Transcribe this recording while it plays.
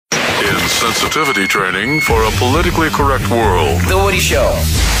in sensitivity training for a politically correct world. The Woody Show.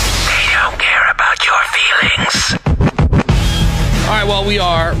 They don't care about your feelings. All right, well, we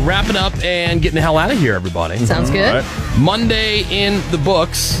are wrapping up and getting the hell out of here, everybody. Sounds good. Right. Monday in the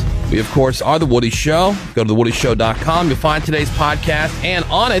books. We, of course, are The Woody Show. Go to thewoodyshow.com. You'll find today's podcast, and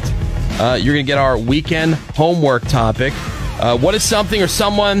on it, you're going to get our weekend homework topic. What is something or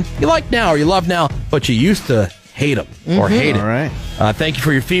someone you like now or you love now, but you used to hate them or hate it? All right. Thank you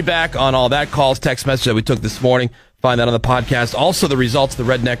for your feedback on all that. Calls, text message that we took this morning. Find that on the podcast. Also, the results of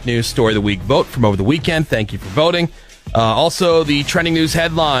the Redneck News Story of the Week vote from over the weekend. Thank you for voting. Also, the trending news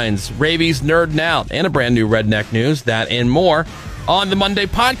headlines, Ravi's Nerding Out, and a brand new Redneck News, that and more on the Monday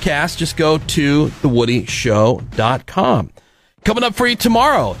podcast. Just go to thewoodyshow.com. Coming up for you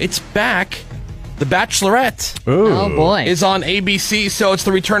tomorrow, it's back. The Bachelorette Oh, boy. is on ABC, so it's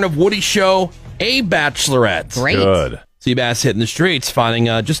the return of Woody Show, A Bachelorette. Great. Good. Seabass hitting the streets, finding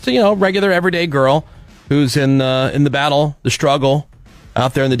just a regular, everyday girl who's in the battle, the struggle,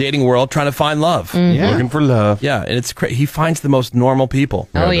 out there in the dating world, trying to find love. Yeah. Looking for love. Yeah, and it's he finds the most normal people.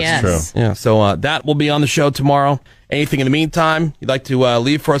 Oh, that's yes. true. Yeah, so that will be on the show tomorrow. Anything in the meantime you'd like to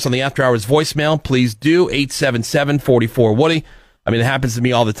leave for us on the After Hours voicemail, please do. 877-44-WOODY. I mean, it happens to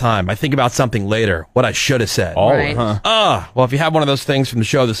me all the time. I think about something later, what I should have said. Right. Well, if you have one of those things from the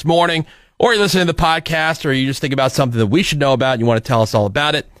show this morning, or you're listening to the podcast, or you just think about something that we should know about and you want to tell us all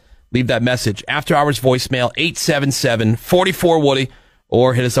about it, leave that message. After Hours voicemail, 877-44-WOODY,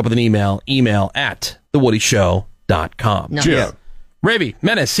 or hit us up with an email at thewoodyshow.com. No. Jim. Ravi,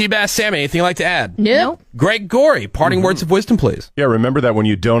 Menace, Seabass, Sammy, anything you'd like to add? No. Greg Gorey, parting words of wisdom, please. Yeah, remember that when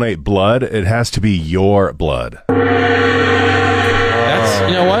you donate blood, it has to be your blood. That's,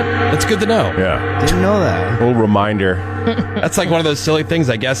 you know what? That's good to know. Yeah. Didn't know that. A little reminder. That's like one of those silly things,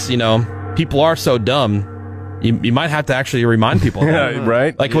 I guess, people are so dumb, you might have to actually remind people. Yeah,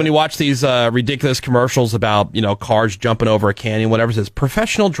 right? Like when you watch these ridiculous commercials about, cars jumping over a canyon, whatever, it says,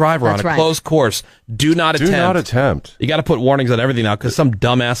 professional driver That's on a right. closed course. Do not Do attempt. not attempt. You got to put warnings on everything now because some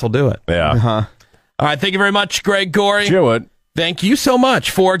dumbass will do it. Yeah. Huh. All right, thank you very much, Greg Gorey. Jewett. Thank you so much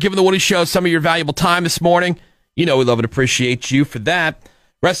for giving the Woody Show some of your valuable time this morning. We love and appreciate you for that.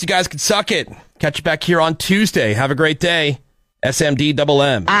 Rest of you guys can suck it. Catch you back here on Tuesday. Have a great day. SMD double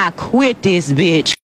M. I quit this bitch.